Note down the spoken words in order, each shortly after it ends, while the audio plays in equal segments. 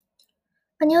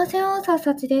안녕하세요、さっ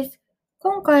さちです。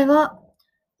今回は、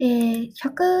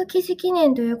100記事記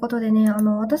念ということでね、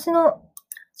私の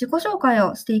自己紹介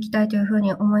をしていきたいというふう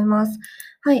に思います。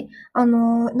はい。な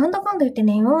んだかんだ言って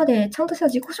ね、今までちゃんとした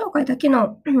自己紹介だけ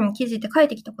の記事って書い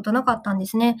てきたことなかったんで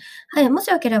すね。はい。もし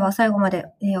よければ最後まで、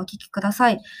お聞きくださ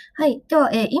い。はい。で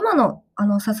は、今の、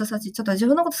さっさち、ちょっと自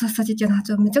分のことさっさちっていうのは、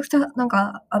ちょっとめちゃくちゃ、なん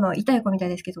か、痛い子みたい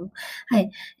ですけど、は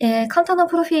い。簡単な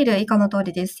プロフィール以下の通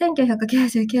りです。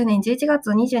1999年11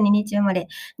月22日生まれ、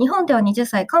日本では20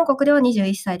歳、韓国では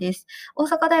21歳です。大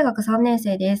阪大学3年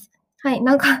生です。はい、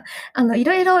なんか、い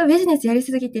ろいろビジネスやり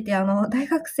すぎてて、大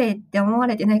学生って思わ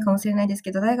れてないかもしれないです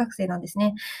けど、大学生なんです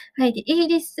ね。はい。で、イギ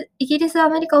リス、ア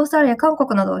メリカ、オーストラリア、韓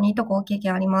国などに渡航経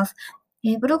験あります。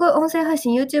ブログ、音声配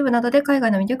信、YouTube などで海外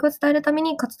の魅力を伝えるため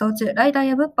に活動中、ライダー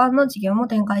や物販の事業も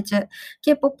展開中。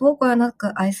K-POP をこよな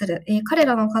く愛する、彼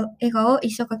らの笑顔を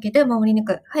一生かけて守り抜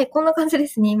く。はい、こんな感じで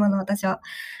すね、今の私は。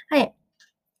はい。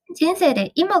人生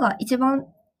で今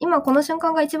この瞬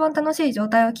間が一番楽しい状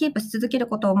態をキープし続ける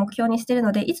ことを目標にしている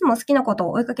ので、いつも好きなこと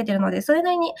を追いかけているので、それな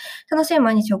りに楽しい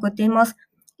毎日を送っています。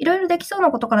いろいろできそう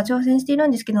なことから挑戦している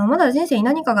んですけど、まだ人生に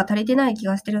何かが足りてない気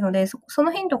がしているので、そ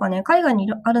のヒントがね、海外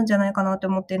にあるんじゃないかなと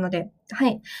思っているので、は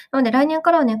い。なので来年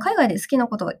からはね、海外で好きな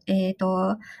ことを、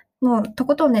もうと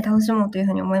ことんね、楽しもうというふ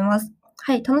うに思います。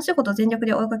はい、楽しいことを全力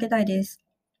で追いかけたいです。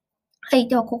はい、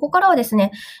ではここからはです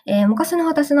ね、昔の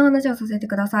私の話をさせて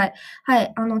ください。は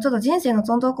い、ちょっと人生の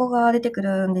どん底が出てく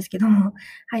るんですけども、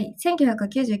はい、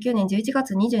1999年11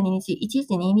月22日、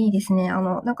1122ですね。な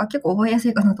んか結構覚えやす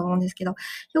いかなと思うんですけど、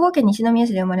兵庫県西宮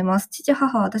市で生まれます。父、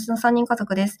母、私の3人家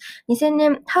族です。2000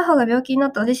年、母が病気にな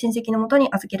ったので親戚のもとに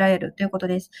預けられるということ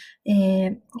です。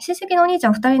親戚のお兄ち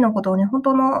ゃん2人のことをね、本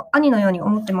当の兄のように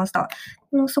思ってました。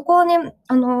そこはね、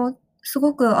す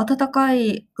ごく温か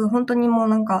い本当にもう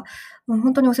なんかもうほ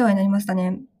んとにお世話になりました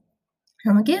ね。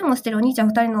ゲームをしてるお兄ちゃ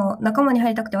ん2人の仲間に入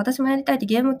りたくて、私もやりたいって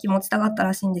ゲーム機持ちたがった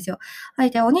らしいんですよ。は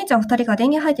い、で、お兄ちゃん2人が電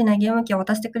源入ってないゲーム機を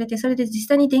渡してくれて、それで実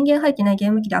際に電源入ってないゲ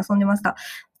ーム機で遊んでました。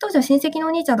当時は親戚のお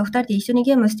兄ちゃんと2人で一緒に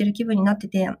ゲームしてる気分になって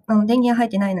て、電源入っ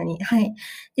てないのに、はい。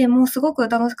で、もうすごく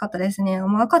楽しかったですね。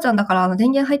もう赤ちゃんだから、電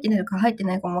源入ってるか入って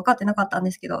ないかも分かってなかったんで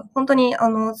すけど、ほんとに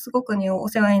すごくね、お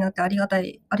世話になってありが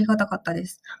たかったで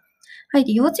す。はい。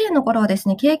で、幼稚園の頃はです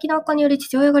ね、景気の悪化により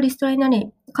父親がリストラにな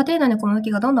り、家庭内のコミュニテ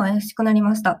ィがどんどん怪しくなり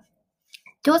ました。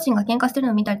両親が喧嘩してる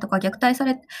のを見たりとか、虐待さ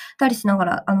れたりしなが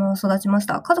ら、育ちまし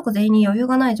た。家族全員に余裕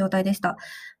がない状態でした。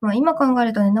まあ、今考え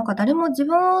るとね、なんか誰も自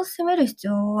分を責める必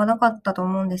要はなかったと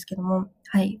思うんですけども、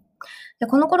はい。で、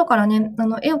この頃からね、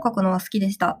絵を描くのは好きで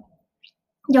した。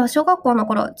では、小学校の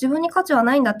頃、自分に価値は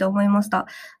ないんだって思いました。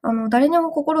誰に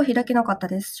も心を開けなかった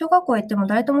です。小学校へ行っても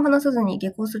誰とも話さずに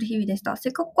下校する日々でした。せ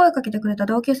っかく声かけてくれた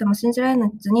同級生も信じられ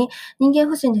ずに人間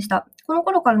不信でした。この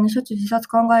頃からね、しょっちゅう自殺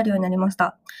考えるようになりまし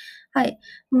た。はい。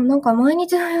もうなんか毎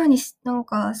日のようになん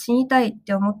か死にたいっ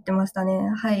て思ってましたね。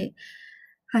はい。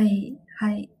はい。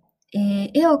はい。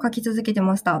絵を描き続けて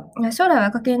ました。将来は絵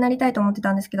描きになりたいと思って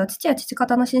たんですけど、父や父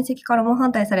方の親戚から猛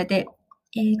反対されて、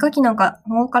絵描きなんか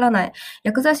儲からない、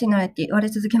薬剤師になれって言われ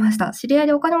続けました。知り合い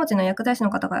でお金持ちの薬剤師の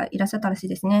方がいらっしゃったらしい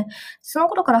ですね。その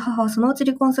頃から母はそのうち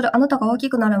離婚する、あなたが大き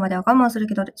くなるまでは我慢する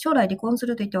けど、将来離婚す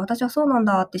ると言って私はそうなん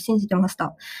だって信じてまし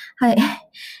た。は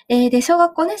い。で、小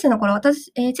学5年生の頃、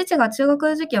父が中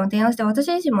学受験を提案して、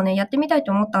私自身もね、やってみたい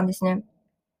と思ったんですね。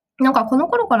なんかこの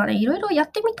頃からね、いろいろや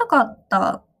ってみたかっ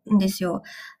たんですよ。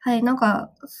はい、なんか、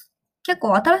結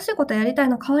構新しいことやりたい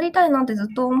な、変わりたいなってず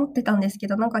っと思ってたんですけ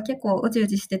ど、なんか結構うじう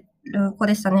じしてる子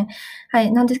でしたね。は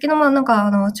い、なんですけど、まあ、なん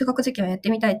か中学受験をやっ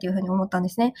てみたいっていう風に思ったんで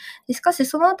すね。で、しかし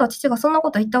その後、父がそんなこ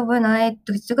と言った覚えない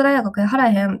と、塾大学へ払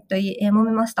えへんと言い、揉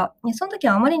めました。で、その時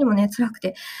はあまりにもね、辛く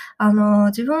て、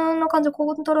自分の感情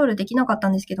コントロールできなかった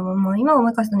んですけども、まあ、今思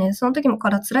い返すとね、その時もか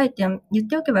ら辛いって言っ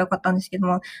ておけばよかったんですけど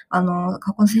も、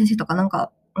学校の先生とかなん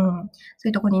か、そうい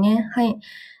うとこにね、はい。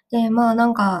で、まあ、な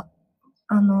んか、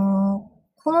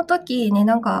この時ね、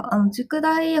なんか、塾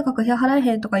大学費払え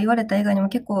へんとか言われた以外にも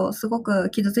結構すごく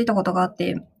傷ついたことがあっ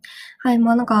て、はい、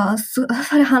まあ、なんか、そ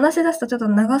れ話し出すとちょっと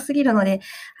長すぎるので、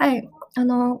はい、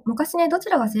昔ね、どち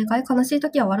らが正解、悲しい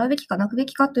時は笑うべきか泣くべ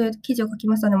きかという記事を書き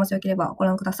ましたので、もしよければご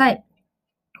覧ください。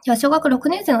いや、小学6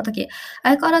年生の時、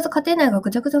相変わらず家庭内が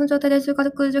ぐちゃぐちゃの状態で中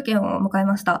学受験を迎え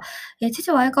ました。父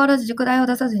は相変わらず塾代を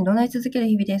出さずに怒鳴り続ける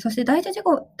日々で、そして第一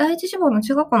志望の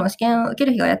中学校の試験を受け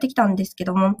る日がやってきたんですけ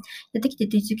ども、やってきて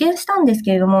て受験したんです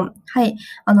けれども、はい、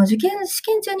試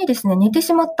験中にですね、寝て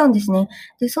しまったんですね。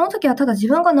で、その時はただ自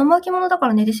分が怠け者だか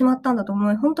ら寝てしまったんだと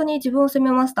思い、本当に自分を責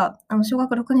めました。小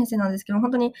学6年生なんですけど、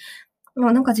本当に、も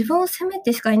うなんか自分を責め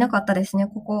てしかいなかったですね。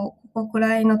ここく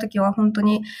らいの時は本当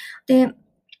に。で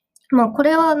こ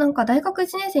れはなんか大学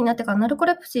1年生になってからナルコ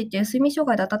レプシーっていう睡眠障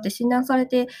害だったって診断さ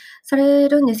れ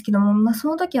るんですけども、そ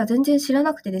の時は全然知ら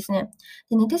なくてですね。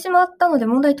で、寝てしまったので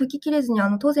問題解ききれずに、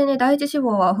当然ね、第一志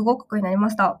望は不合格になりま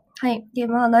した。はい。で、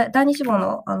第二志望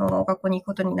の、学校に行く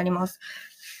ことになります。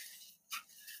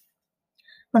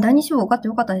第二志望受かって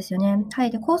良かったですよね。はい。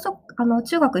で、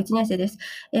中学1年生です。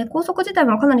校則自体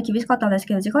もかなり厳しかったんです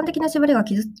けど、時間的な縛りが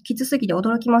きつすぎて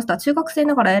驚きました。中学生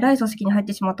ながら偉い組織に入っ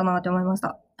てしまったなって思いまし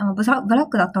た。ブラッ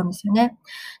クだったんですよね。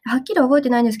はっきり覚えて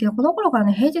ないんですけど、この頃から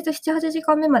ね、平日7、8時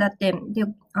間目まであって、で、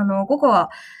午後は、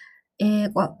違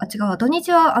うわ、土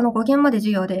日は、5限まで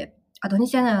授業で、土日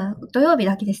じゃないわ、土曜日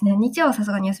だけですね。日曜はさ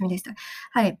すがに休みでした。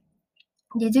はい。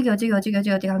で、授業って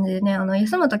感じでね、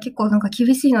休むと結構なんか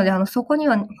厳しいので、そこに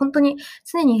はほんとに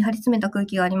常に張り詰めた空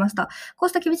気がありました。こう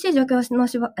した厳しい状況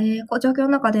の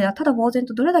中で、ただ呆然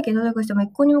とどれだけ努力しても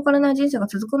一向に報われない人生が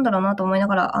続くんだろうなと思いな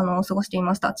がら、過ごしてい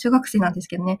ました。中学生なんです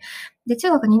けどね。で、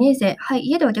中学2年生、はい、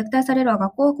家では虐待されるわ、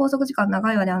学校は拘束時間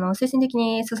長いわで、精神的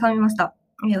にすさみました。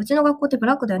うちの学校ってブ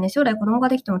ラックだよね。将来子供が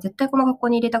できても絶対この学校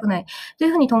に入れたくない。とい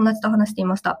う風に友達と話してい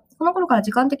ました。この頃から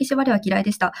時間的縛りは嫌い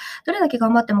でした。どれだけ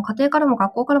頑張っても家庭からも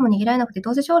学校からも逃げられなくて、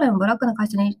どうせ将来もブラックな会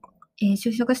社に、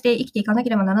就職して生きていかなけ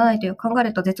ればならないという考え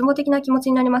ると絶望的な気持ち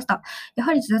になりました。や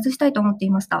はり自殺したいと思ってい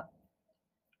ました。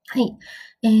はい。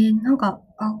なんか、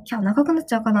今日長くなっ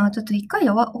ちゃうかな。ちょっと1回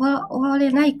で終わ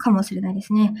れないかもしれないで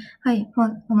すね。はい。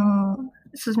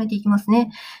進めていきますね。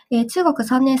中学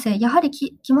3年生、やはり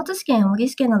期末試験、模擬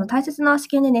試験など大切な試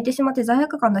験で寝てしまって罪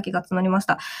悪感だけが募りまし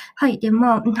た。はい。で、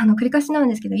繰り返しになるん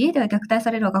ですけど、家では虐待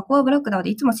されるわ、学校はブラックなの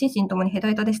で、いつも心身ともにヘト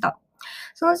ヘトでした。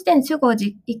その時点で中高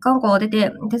一貫校を出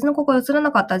て、鉄の高校に移ら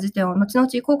なかった時点を後々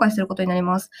後悔することになり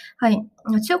ます。はい。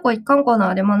中高一貫校な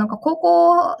ので、なんか高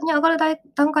校に上がる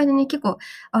段階でね、結構、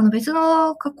別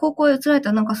の高校へ移られ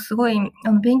たなんかすごい、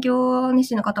勉強熱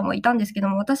心な方もいたんですけど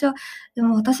も、で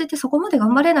も私ってそこまで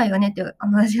頑張れないよねって、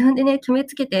自分でね、決め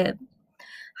つけて、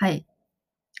はい。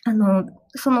あの、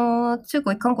中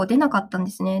高一貫校出なかったん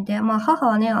ですね。で、母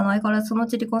はね、相変わらずそのう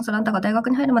ち離婚する、あんたが大学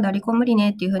に入るまでは離婚無理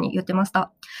ねっていう風に言ってまし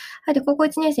た。はい、で、高校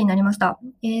1年生になりました。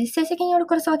成績による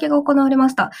クラス分けが行われま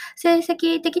した。成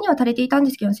績的には足りていたん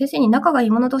ですけど、先生に仲がいい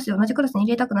者同士で同じクラスに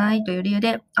入れたくないという理由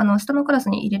で、下のクラス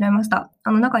に入れられました。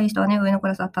仲いい人はね、上のク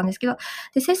ラスだったんですけど、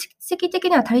で、成績的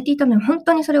には足りていたので、本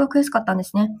当にそれが悔しかったんで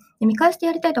すね。で、見返して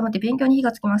やりたいと思って勉強に火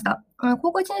がつきました。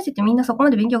高校1年生ってみんなそこ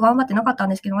まで勉強頑張ってなかったん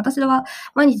ですけど、私は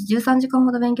毎日13時間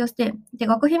ほど勉強して、で、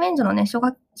学費免除のね、小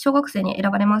学生に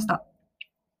選ばれました。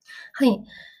はい。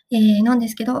なんで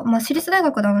すけど、私立大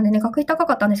学なのでね、学費高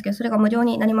かったんですけど、それが無料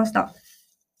になりました。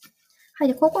はい、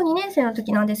で、高校2年生の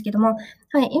時なんですけども、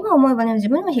はい、今思えばね、自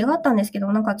分にも非があったんですけど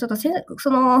も、なんかちょっと下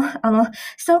の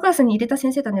クラスに入れた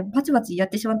先生とね、バチバチやっ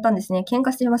てしまったんですね。喧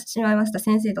嘩してしまいました、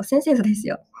先生とです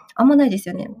よ。あんまないです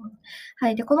よね。は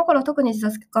い、で、この頃特に自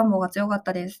殺願望が強かっ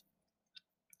たです。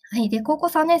はい。で、高校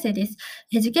3年生です。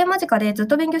受験間近でずっ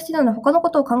と勉強していたので、他のこ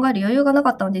とを考える余裕がな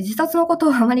かったので、自殺のこと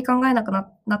をあまり考えなくな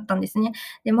ったんですね。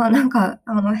で、なんか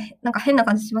変な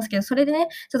感じしますけど、それでね、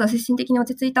ちょっと精神的に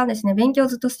落ち着いたんですね。勉強を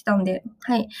ずっとしてたんで。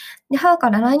はい。で、母か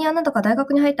ら来年あなたが大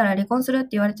学に入ったら離婚するっ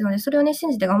て言われてたので、それをね、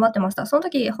信じて頑張ってました。その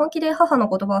時、本気で母の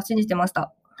言葉を信じてまし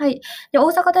た。はい。で、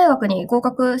大阪大学に合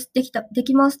格で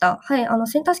きました。はい。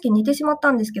センター試験似てしまっ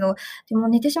たんですけど、でも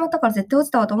寝てしまったから絶対落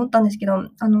ちたわと思ったんですけど、ち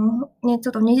ょっ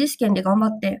と二次試験で頑張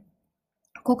って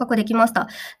合格できました。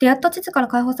で、やっと父から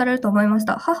解放されると思いまし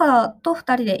た。母と2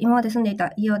人で今まで住んでい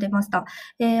た家を出ました。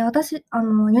私、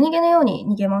夜逃げのように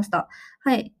逃げました。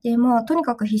はい。で、とに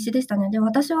かく必死でしたね。で、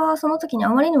私はその時にあ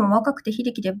まりにも若くて非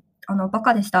力で、バ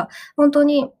カでした。本当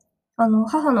に、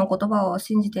母の言葉を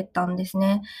信じてたんです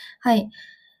ね。はい。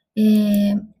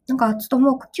なんかちょっと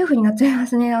もう9分になっちゃいま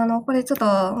すね。これちょっと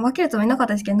分けるつもりなかっ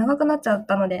たですけど、長くなっちゃっ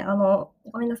たので、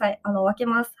ごめんなさい。分け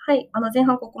ます。はい。前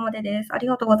半ここまでです。あり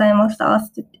がとうございました。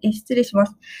失礼しま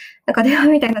す。なんか電話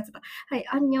みたいになっちゃった。はい、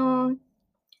アンニョン。